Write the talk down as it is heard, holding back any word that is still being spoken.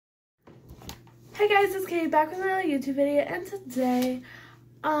Hi guys, it's Katie back with another YouTube video, and today,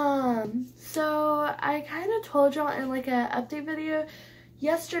 so I kind of told y'all in like an update video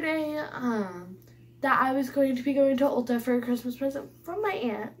yesterday, that I was going to be going to Ulta for a Christmas present from my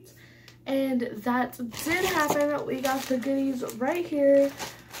aunt, and that did happen. We got the goodies right here.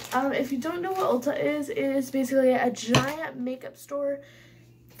 If you don't know what Ulta is, it is basically a giant makeup store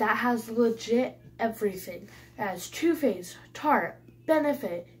that has legit everything. It has Too Faced, Tarte,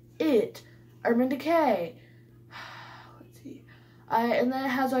 Benefit, It, Urban Decay, let's see, and then it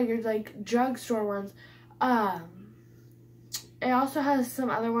has all your like drugstore ones. It also has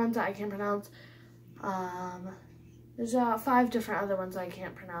some other ones that I can't pronounce. There's about 5 different other ones I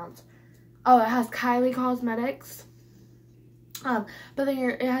can't pronounce. Oh, it has Kylie Cosmetics. But then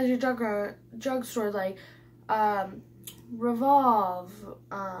it has your drugstore like Revolve,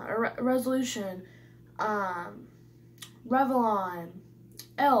 Resolution, Revlon,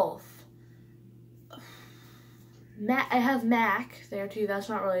 Elf. It has MAC there too. That's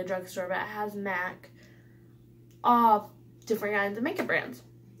not really a drugstore, but it has MAC. All different kinds of makeup brands.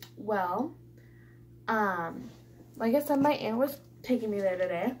 Well, like I said, my aunt was taking me there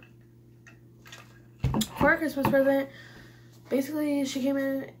today for a Christmas present. Basically, she came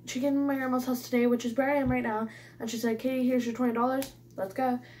to my grandma's house today, which is where I am right now, and she said, "Katie, here's your $20. Let's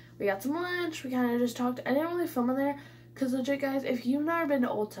go." We got some lunch. We kind of just talked. I didn't really film in there because legit, guys, if you've never been to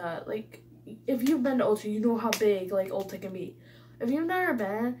Ulta, like, if you've been to Ulta, you know how big, like, Ulta can be. If you've never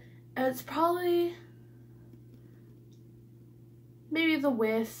been, it's probably maybe the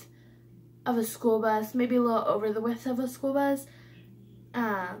width of a school bus, maybe a little over the width of a school bus.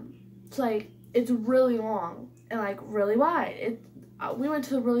 It's like, it's really long and, like, really wide. We went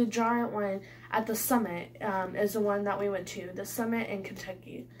to the really giant one at the Summit, is the one that we went to. The Summit in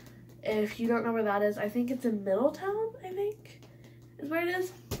Kentucky. If you don't know where that is, I think it's in Middletown, I think, is where it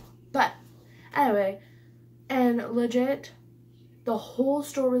is. But anyway, and legit, the whole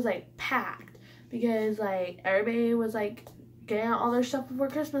store was like packed because like everybody was like getting out all their stuff before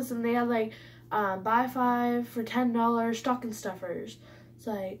Christmas, and they had like buy 5 for $10 stocking stuffers. It's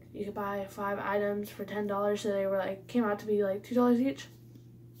like you could buy 5 items for $10, so they were like came out to be like $2 each.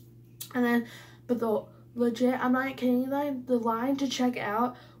 And then, but the legit, I'm not kidding you, the line to check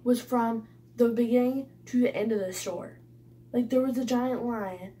out was from the beginning to the end of the store. Like, there was a giant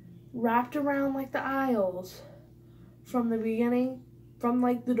line wrapped around like the aisles from the beginning, from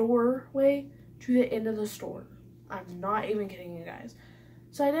like the doorway to the end of the store. I'm not even kidding you guys.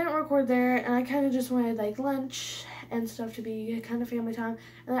 So I didn't record there, and I kind of just wanted like lunch and stuff to be kind of family time.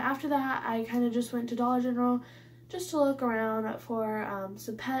 And then after that, I kind of just went to Dollar General just to look around for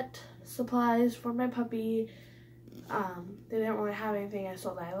some pet supplies for my puppy. They didn't really have anything I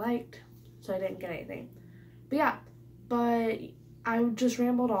saw that I liked, so I didn't get anything. But yeah, but I just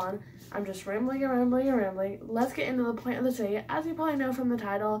rambled on. I'm just rambling and rambling and rambling. Let's get into the point of the video. As you probably know from the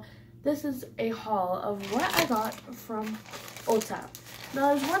title, this is a haul of what I got from Ulta.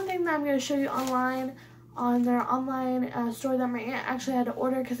 Now, there's one thing that I'm going to show you online, on their online store that my aunt actually had to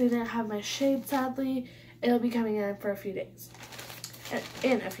order because they didn't have my shade, sadly. It'll be coming in for a few days.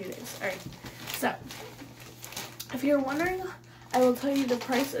 In a few days. Alright, so if you're wondering, I will tell you the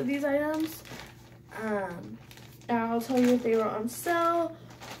price of these items. And I'll tell you if they were on sale,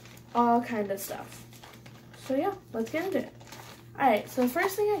 all kind of stuff. So yeah, let's get into it. Alright, so the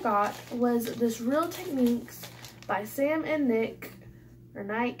first thing I got was this Real Techniques by Sam and Nick, or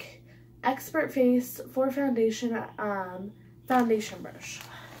Nike, Expert Face for Foundation, foundation brush.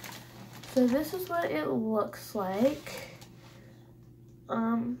 So this is what it looks like.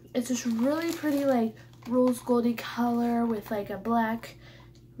 It's this really pretty like rose goldy color with like a black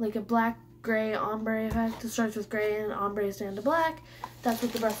gray ombre effect. It starts with gray and ombre stand to black. That's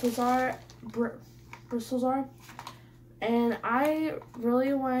what the bristles are. And I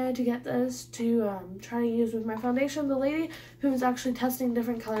really wanted to get this to try to use with my foundation. The lady who was actually testing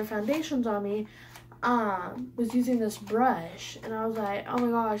different color foundations on me was using this brush, and I was like, oh my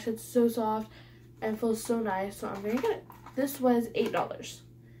gosh, it's so soft and feels so nice, so I'm gonna get it. This was $8,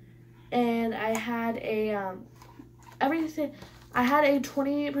 and I had a I had a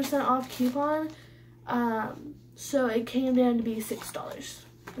 28% off coupon, so it came down to be $6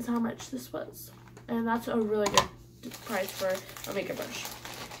 is how much this was, and that's a really good price for a makeup brush.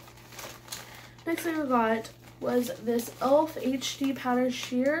 Next thing I got was this e.l.f. HD Powder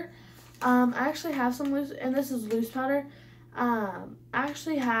Sheer. I actually have some loose, and this is loose powder. I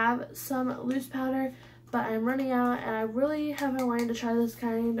actually have some loose powder, but I'm running out, and I really haven't wanted to try this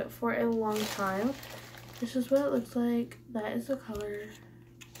kind for a long time. This is what it looks like. That is the color.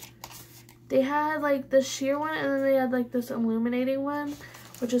 They had like the sheer one, and then they had like this illuminating one,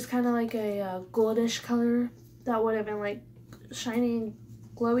 which is kind of like a goldish color that would have been like shiny and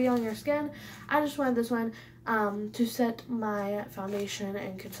glowy on your skin. I just wanted this one to set my foundation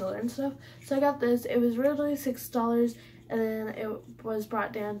and concealer and stuff. So I got this. It was originally $6 and then it was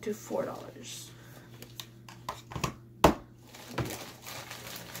brought down to $4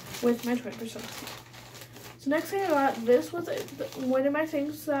 with my 20% off. So next thing I got, this was one of my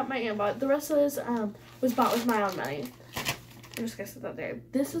things that my aunt bought. The rest of this was bought with my own money. I'm just gonna set that there.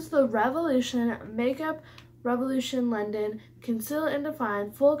 This is the Revolution Makeup Revolution London Conceal and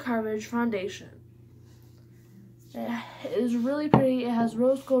Define Full Coverage Foundation. It is really pretty. It has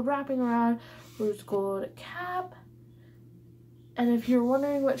rose gold wrapping around, rose gold cap. And if you're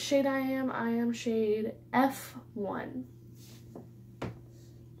wondering what shade I am shade F1.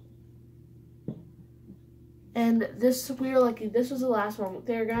 And this, we were lucky, this was the last one.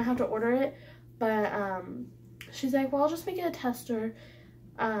 They're gonna have to order it, but she's like, well, I'll just make it a tester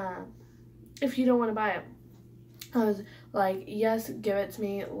if you don't want to buy it. I was like, yes, give it to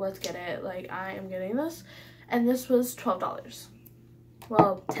me, let's get it. Like, I am getting this. And this was $12.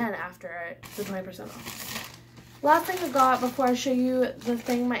 Well, $10 after the 20% off. Last thing I got before I show you the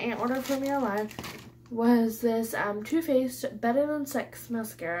thing my aunt ordered for me online was this Too Faced Better Than Sex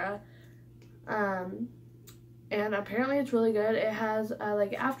mascara. And apparently it's really good. It has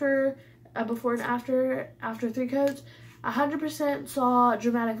like before and after 3 coats. 100% saw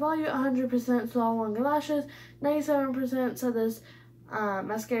dramatic volume, 100% saw longer lashes, 97% said this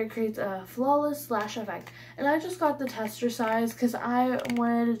mascara creates a flawless lash effect. And I just got the tester size because I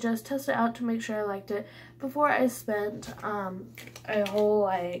wanted to just test it out to make sure I liked it before I spent a whole,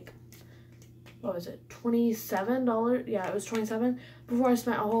 like, what was it, $27? Yeah, it was $27. Before I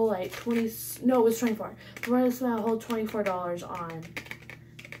spent a whole, like, no, it was $24. Before I spent a whole $24 on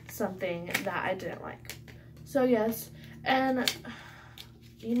something that I didn't like. So, yes, and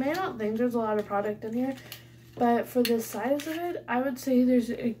you may not think there's a lot of product in here, but for the size of it, I would say there's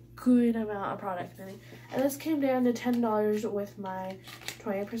a good amount of product in it. And this came down to $10 with my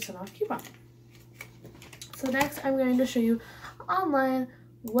 20% off coupon. So next, I'm going to show you online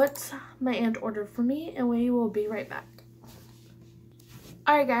what my aunt ordered for me, and we will be right back.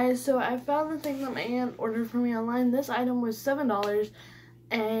 Alright guys, so I found the thing that my aunt ordered for me online. This item was $7,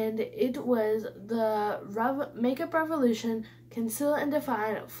 and it was the Makeup Revolution Conceal and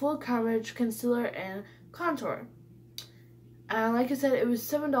Define Full Coverage Concealer and Contour. And like I said, it was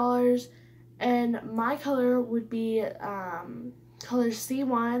 $7, and my color would be color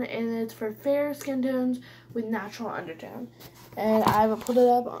C1, and it's for fair skin tones with natural undertone. And I have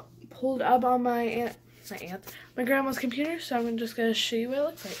pulled up on my grandma's computer, so I'm just gonna show you what it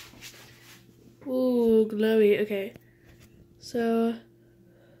looks like. Ooh, glowy. Okay, so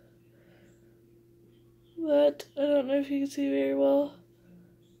but I don't know if you can see very well.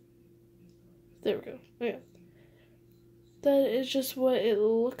 There we go. Okay, that is just what it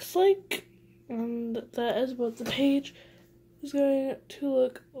looks like, and that is what the page is going to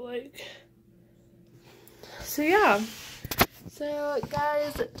look like. So yeah. So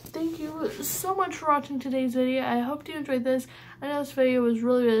guys, thank you so much for watching today's video. I hope you enjoyed this. I know this video was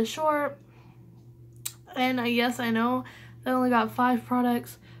really short, and yes, I know I only got 5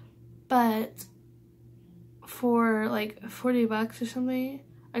 products, but for like 40 bucks or something,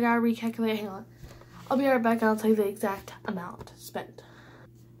 I gotta recalculate. Hang on, I'll be right back and I'll tell you the exact amount spent.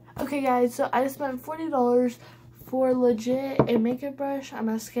 Okay guys, so I spent $40 for legit a makeup brush, a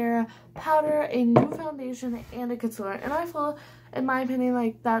mascara, powder, a new foundation, and a concealer. And I feel, in my opinion,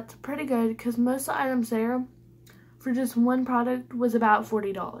 like that's pretty good because most of the items there for just one product was about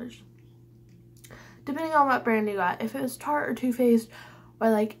 $40. Depending on what brand you got. If it was Tarte or Too Faced or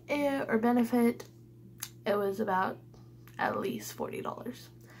like It or Benefit, it was about at least $40.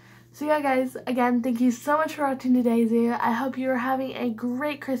 So yeah guys, again, thank you so much for watching today's video. I hope you're having a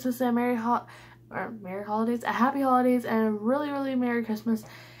great Christmas and a Merry Holidays, a Happy Holidays, and a really Merry Christmas.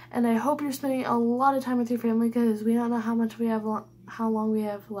 And I hope you're spending a lot of time with your family because we don't know how long we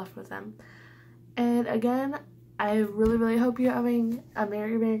have left with them. And again, I really hope you're having a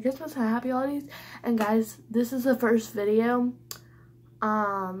Merry Christmas and a Happy Holidays. And guys, this is the first video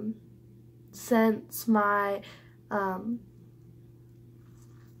since my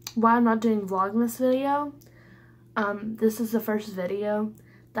why I'm not doing Vlogmas video. This is the first video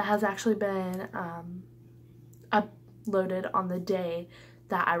that has actually been uploaded on the day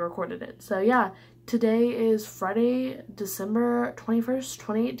that I recorded it. So yeah, today is Friday, December 21st,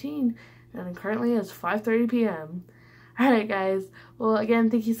 2018, and currently it's 5:30 p.m. Alright guys, well again,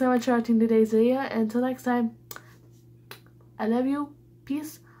 thank you so much for watching today's video, and until next time, I love you,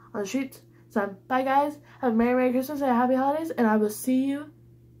 peace on the streets. So bye guys, have a Merry Christmas and a Happy Holidays, and I will see you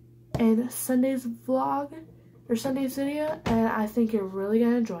in Sunday's vlog or Sunday's video, and I think you're really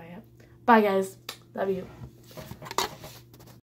gonna enjoy it. Bye guys, love you.